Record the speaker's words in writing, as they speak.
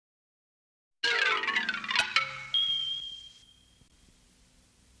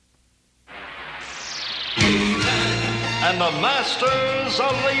and the masters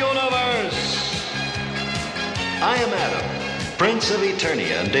of the universe. I am Adam, Prince of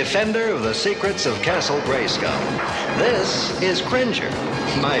Eternia and defender of the secrets of Castle Grayskull. This is Cringer,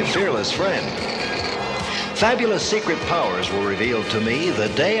 my fearless friend. Fabulous secret powers were revealed to me the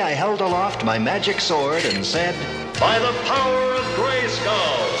day I held aloft my magic sword and said, "By the power of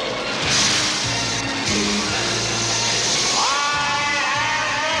Grayskull,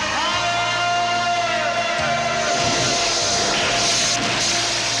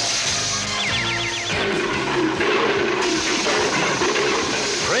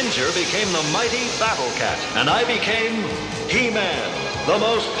 Cringer became the mighty Battle Cat, and I became He-Man, the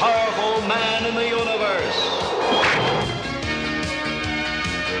most powerful man in the universe.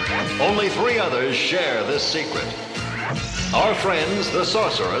 Only 3 others share this secret. Our friends, the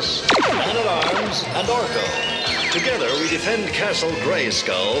Sorceress, Man-at-Arms, and Orko. Together, we defend Castle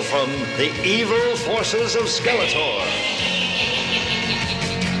Grayskull from the evil forces of Skeletor.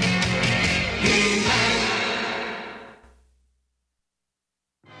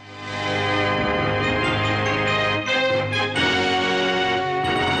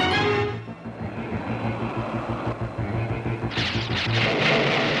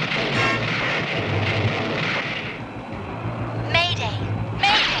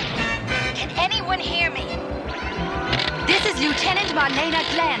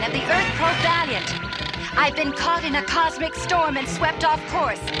 I've been caught in a cosmic storm and swept off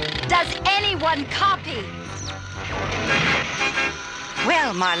course. Does anyone copy?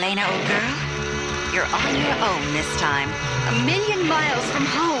 Well, Marlena, old girl, you're on your own this time. 1,000,000 miles from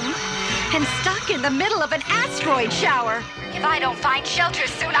home and stuck in the middle of an asteroid shower. If I don't find shelter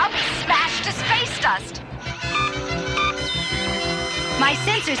soon, I'll be smashed to space dust. My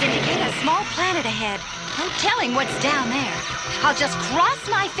sensors indicate a small planet ahead. No telling what's down there. I'll just cross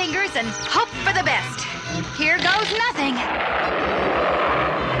my fingers and hope for the best. Here goes nothing.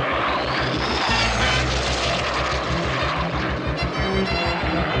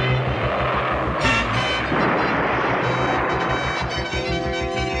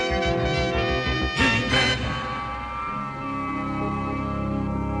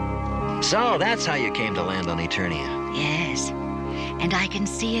 So that's how you came to land on Eternia. Yes, and I can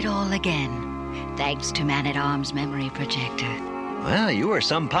see it all again, thanks to Man-at-Arms' memory projector. Well, you were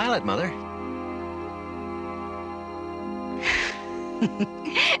some pilot, Mother.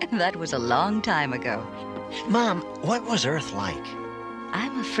 That was a long time ago. Mom, what was Earth like?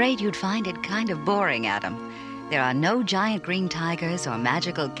 I'm afraid you'd find it kind of boring, Adam. There are no giant green tigers or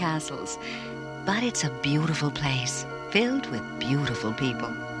magical castles. But it's a beautiful place, filled with beautiful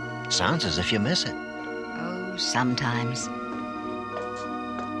people. Sounds as if you miss it. Oh, sometimes.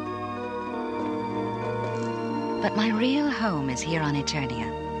 But my real home is here on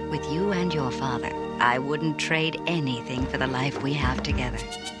Eternia, with you and your father. I wouldn't trade anything for the life we have together.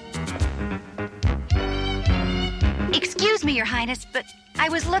 Excuse me, Your Highness, but I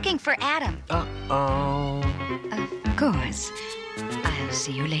was looking for Adam. Uh-oh. Of course. I'll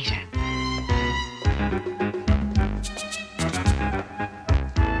see you later.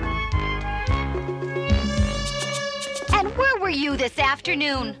 And where were you this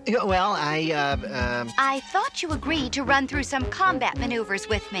afternoon? Yeah, well, I thought you agreed to run through some combat maneuvers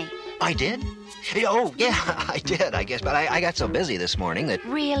with me. I did? Oh, yeah, I did, I guess. But I got so busy this morning that...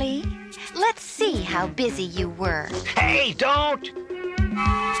 Really? Let's see how busy you were. Hey, don't!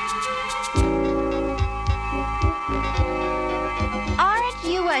 Aren't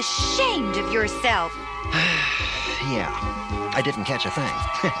you ashamed of yourself? Yeah, I didn't catch a thing.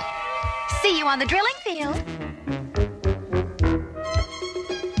 See you on the drilling field.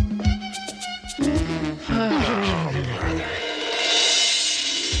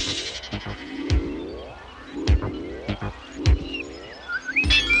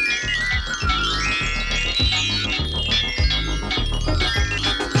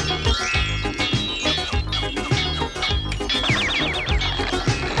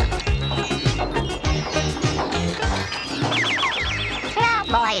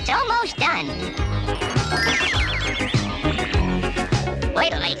 Boy, it's almost done. Wait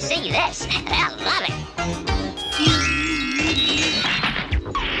till they see this. They'll love it.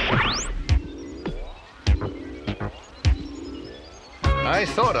 I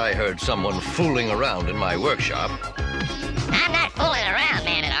thought I heard someone fooling around in my workshop. I'm not fooling around,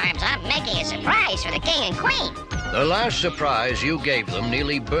 Man-at-Arms. I'm making a surprise for the king and queen. The last surprise you gave them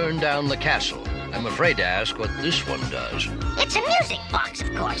nearly burned down the castle. I'm afraid to ask what this one does. It's a music box,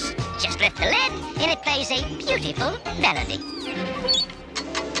 of course. Just lift the lid, and it plays a beautiful melody.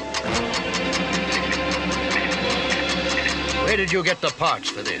 Where did you get the parts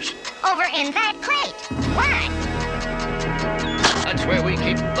for this? Over in that crate. Why? That's where we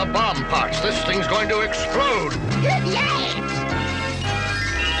keep the bomb parts. This thing's going to explode. Yes!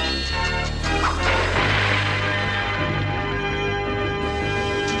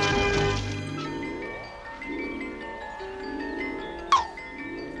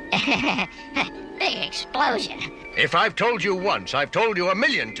 Big explosion. If I've told you once, I've told you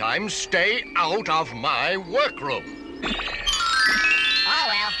 1,000,000 times, stay out of my workroom. Oh,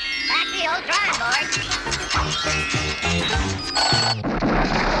 well. Back to the old drawing board.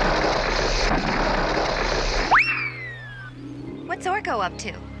 What's Orko up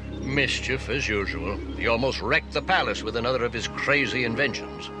to? Mischief, as usual. He almost wrecked the palace with another of his crazy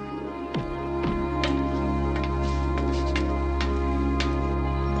inventions.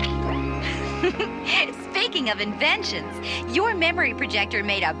 Speaking of inventions, your memory projector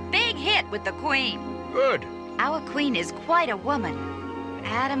made a big hit with the Queen. Good. Our Queen is quite a woman.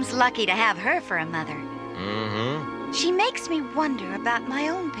 Adam's lucky to have her for a mother. Mm-hmm. She makes me wonder about my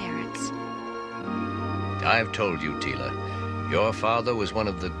own parents. I've told you, Teela. Your father was one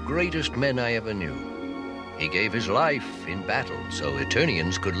of the greatest men I ever knew. He gave his life in battle so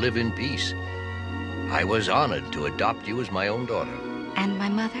Eternians could live in peace. I was honored to adopt you as my own daughter. And my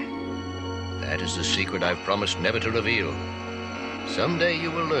mother? That is the secret I've promised never to reveal. Someday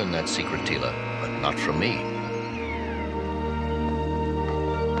you will learn that secret, Teela, but not from me.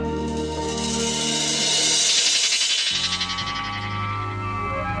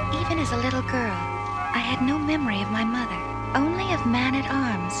 Even as a little girl, I had no memory of my mother, only of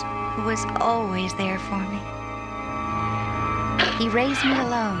Man-at-Arms, who was always there for me. He raised me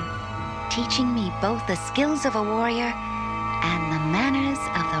alone, teaching me both the skills of a warrior and the manners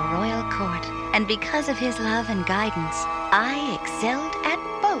of the royal court. And because of his love and guidance, I excelled at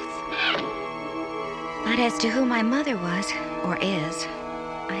both. But as to who my mother was, or is,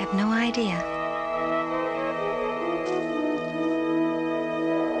 I have no idea.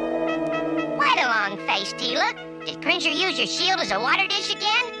 Quite a long face, Teela. Did Cringer use your shield as a water dish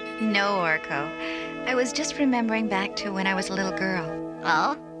again? No, Orko. I was just remembering back to when I was a little girl.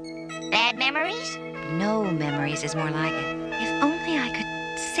 Oh? Bad memories? No memories is more like it. If only I could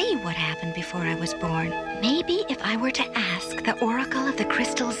see what happened before I was born. Maybe if I were to ask the Oracle of the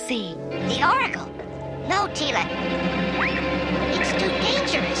Crystal Sea. The Oracle? No, Teela. It's too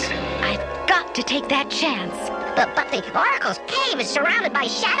dangerous. I've got to take that chance. But the Oracle's cave is surrounded by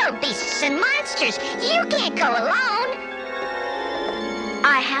shadow beasts and monsters. You can't go alone.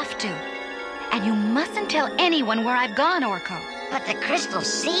 I have to. And you mustn't tell anyone where I've gone, Orko. But the Crystal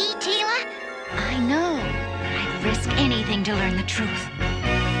Sea, Teela? I know. I'd risk anything to learn the truth.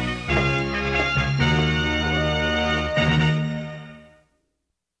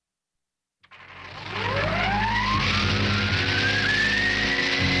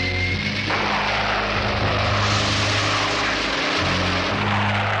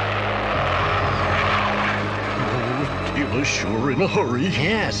 Teela's sure in a hurry.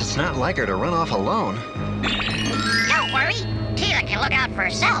 Yes, it's not like her to run off alone. Don't worry. Teela can look out for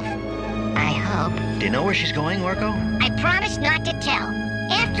herself. I hope. Do you know where she's going, Orko? I promise not to tell.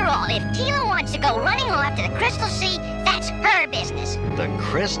 After all, if Teela wants to go running off to the Crystal Sea, that's her business. The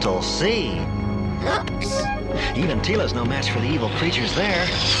Crystal Sea. Oops. Even Teela's no match for the evil creatures there.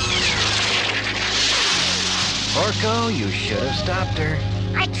 Orko, you should have stopped her.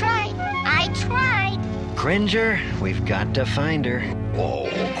 I tried. Cringer, we've got to find her. Oh,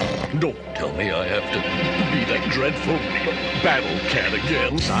 don't tell me I have to be that dreadful battle cat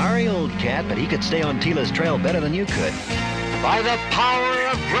again. Sorry, old cat, but he could stay on Teela's trail better than you could. By the power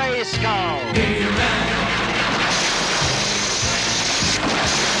of Grayskull!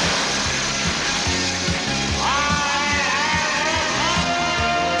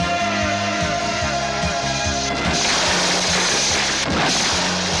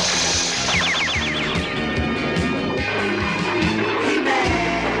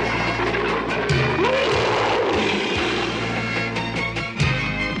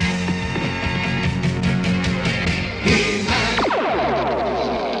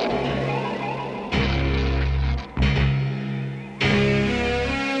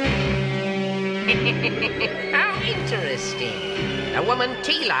 How interesting. The woman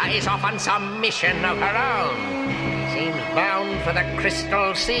Teela is off on some mission of her own. Seems bound for the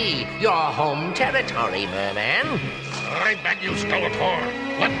Crystal Sea, your home territory, Mer-Man. I beg you,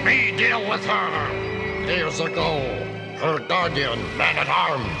 Skeletor. Let me deal with her. Years ago, her guardian,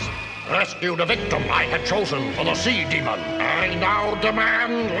 Man-at-Arms, rescued a victim I had chosen for the Sea Demon. I now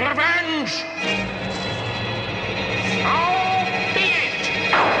demand revenge! So be it!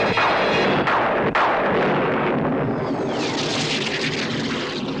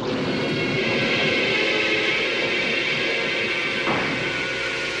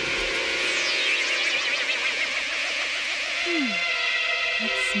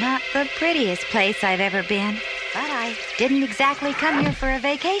 It's not the prettiest place I've ever been, but I didn't exactly come here for a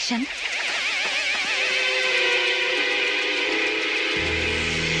vacation.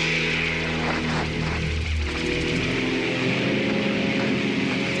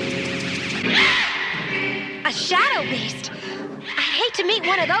 A shadow beast? I hate to meet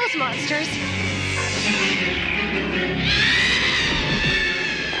one of those monsters.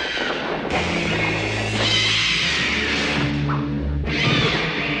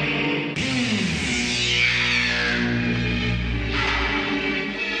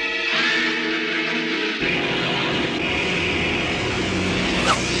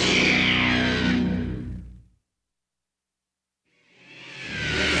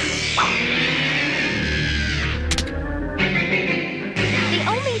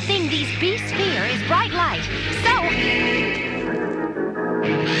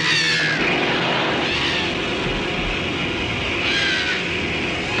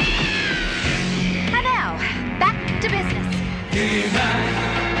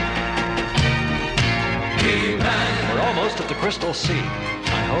 We're almost at the Crystal Sea.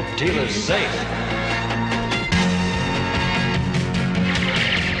 I hope Teela'S safe.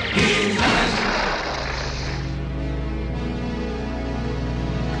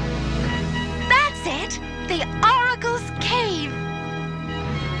 That's it! The Oracle's Cave!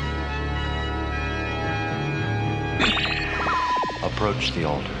 Approach the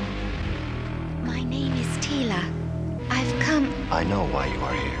altar. My name is Teela. I've come... I know why you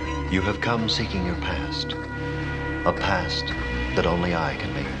are here. You have come seeking your past. A past that only I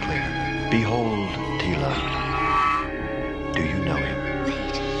can make clear. Behold, Teela. Do you know him?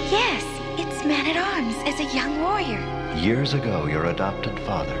 Wait. Yes, it's Man-at-Arms as a young warrior. Years ago, your adopted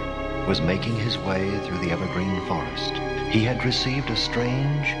father was making his way through the evergreen forest. He had received a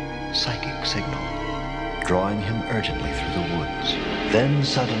strange psychic signal, drawing him urgently through the woods. Then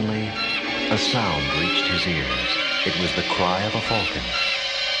suddenly, a sound reached his ears. It was the cry of a falcon.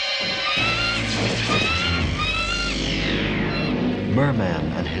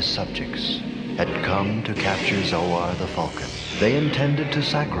 Mer-Man and his subjects had come to capture Zoar the falcon. They intended to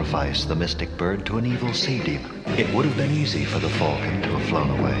sacrifice the mystic bird to an evil sea demon. It would have been easy for the falcon to have flown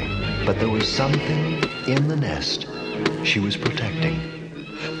away, but there was something in the nest she was protecting.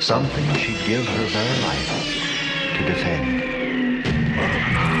 Something she'd give her very life to defend.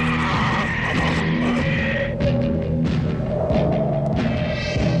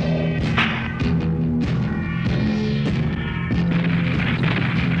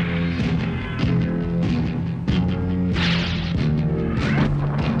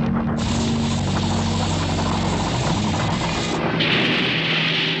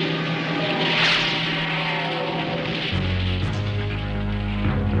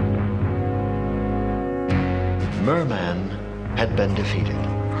 Mer-Man had been defeated,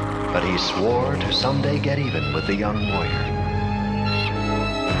 but he swore to someday get even with the young warrior.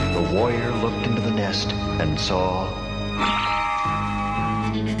 The warrior looked into the nest and saw...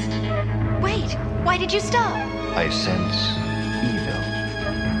 Wait, why did you stop? I sense evil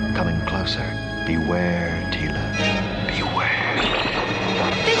coming closer. Beware, Teela. Beware.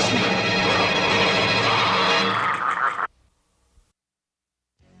 Fishman!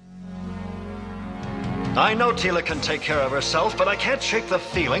 I know Teela can take care of herself, but I can't shake the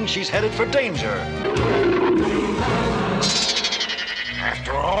feeling she's headed for danger.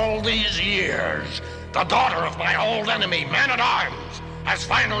 After all these years, the daughter of my old enemy, Man-at-Arms, has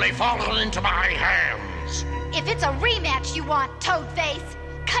finally fallen into my hands. If it's a rematch you want, Toadface,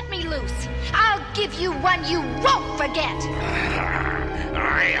 cut me loose. I'll give you one you won't forget.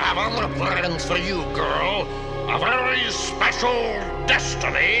 I have other plans for you, girl. A very special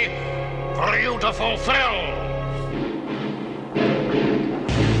destiny for you to fulfill.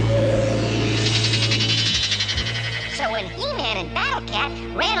 So when He-Man and Battle-Cat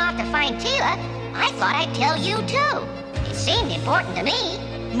ran off to find Teela, I thought I'd tell you too. It seemed important to me.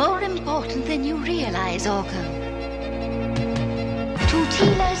 More important than you realize, Orko. To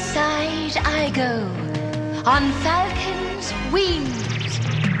Teela'S side I go, on falcon's wings.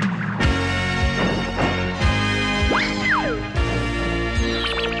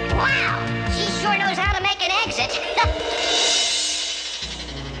 Wow, she sure knows how to make an exit.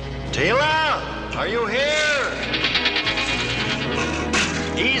 Teela, are you here?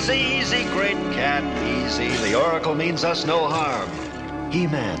 Easy, easy, great cat, easy. The Oracle means us no harm.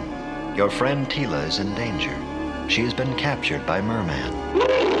 He-Man, your friend Teela is in danger. She has been captured by Mer-Man.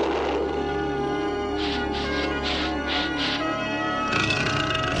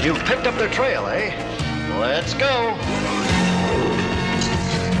 You've picked up their trail, eh? Let's go.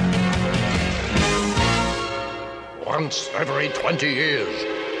 once every 20 years.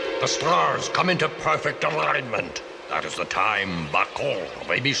 The stars come into perfect alignment. That is the time Bakul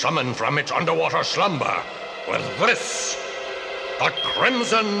may be summoned from its underwater slumber with this, the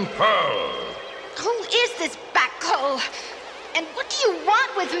Crimson Pearl. Who is this Bakul? And what do you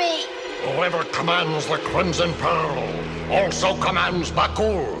want with me? Whoever commands the Crimson Pearl also commands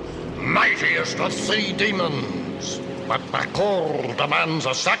Bakul, mightiest of sea demons. But Bakul demands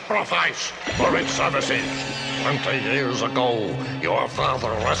a sacrifice for its services. 20 years ago, your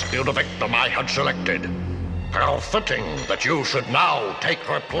father rescued a victim I had selected. How fitting that you should now take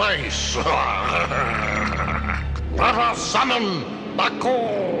her place. Let us summon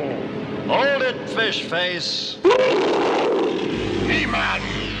Bakul. Hold it, fish face. He-Man,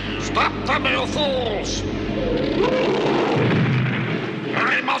 stop them, you fools!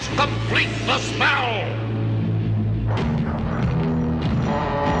 I must complete the spell!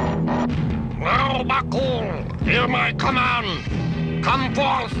 Now, Bakul, hear my command. Come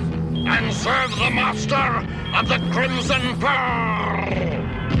forth and serve the master of the Crimson Pearl!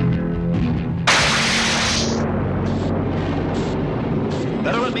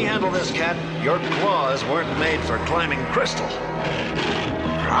 Better let me handle this, Cat. Your claws weren't made for climbing crystal.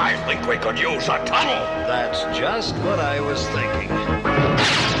 I think we could use a tunnel. That's just what I was thinking.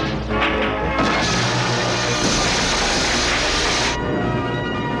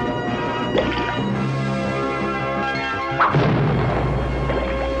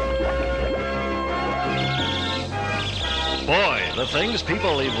 Boy, the things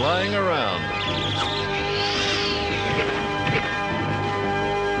people leave lying around.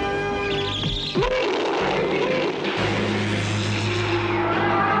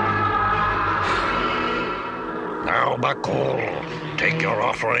 Now, Bakul, take your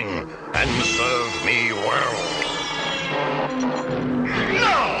offering and serve me well.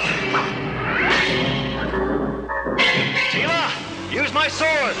 No! Teela, use my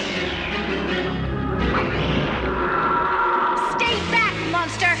sword! Stay back,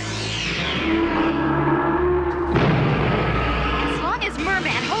 monster! As long as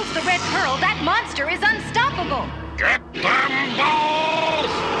Mer-Man holds the red pearl, that monster is unstoppable! Get them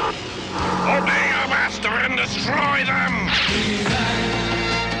both! Obey your master and destroy them!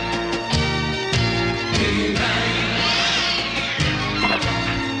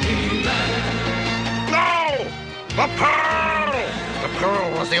 No! The pearl! The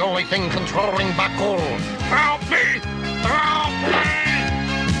pearl was the only thing controlling Bakul. Help me! Help me!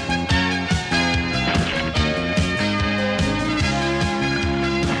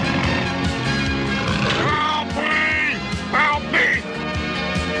 Help me! Help me!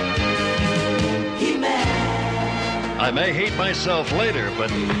 I may hate myself later,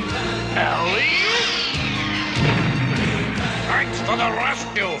 but... Ellie? Thanks for the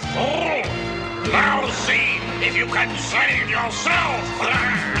rescue, fool! Now see if you can save yourself!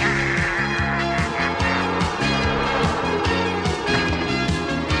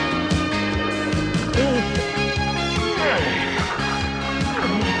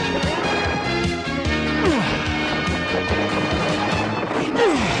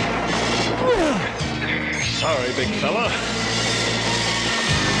 Sorry, big fella.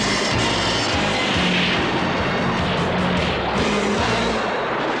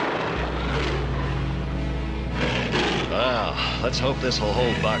 Well, let's hope this will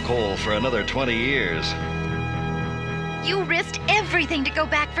hold Bakul for another 20 years. You risked everything to go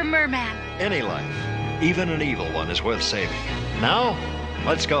back for Mer-Man. Any life, even an evil one, is worth saving. Now,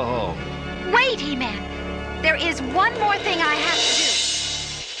 let's go home. Wait, He-Man. There is one more thing I have to do.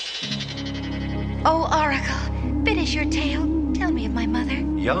 Oh, Oracle, finish your tale. Tell me of my mother.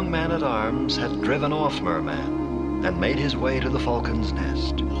 Young Man-at-Arms had driven off Mer-Man and made his way to the Falcon's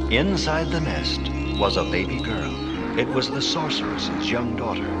nest. Inside the nest was a baby girl. It was the sorceress's young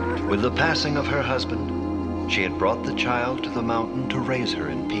daughter. With the passing of her husband, she had brought the child to the mountain to raise her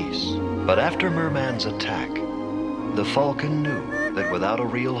in peace. But after Mer-Man's attack, the Falcon knew that without a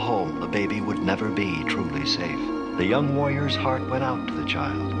real home, the baby would never be truly safe. The young warrior's heart went out to the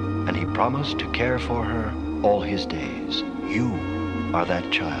child, and he promised to care for her all his days. You are that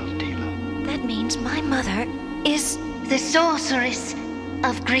child, Teela. That means my mother is the sorceress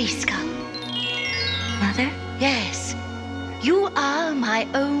of Grayskull. Mother? Yes. You are my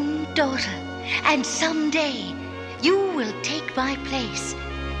own daughter, and someday you will take my place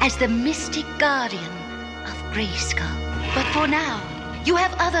as the mystic guardian of Grayskull. But for now, you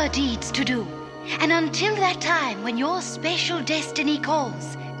have other deeds to do. And until that time when your special destiny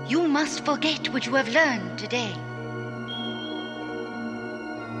calls, you must forget what you have learned today.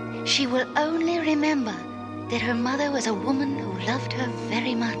 She will only remember that her mother was a woman who loved her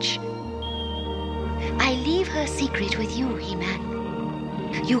very much. I leave her secret with you,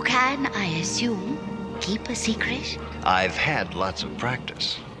 He-Man. You can, I assume, keep a secret? I've had lots of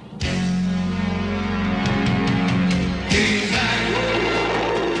practice.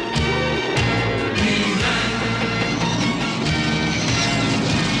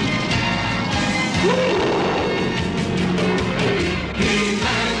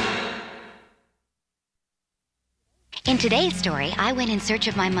 In today's story, I went in search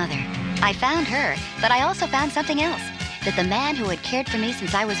of my mother. I found her, but I also found something else. That the man who had cared for me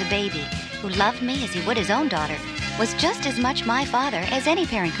since I was a baby, who loved me as he would his own daughter, was just as much my father as any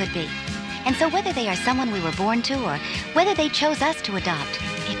parent could be. And so whether they are someone we were born to or whether they chose us to adopt,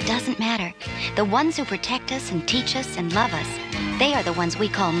 it doesn't matter. The ones who protect us and teach us and love us, they are the ones we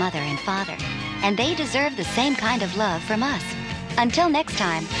call mother and father. And they deserve the same kind of love from us. Until next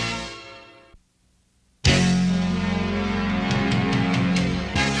time,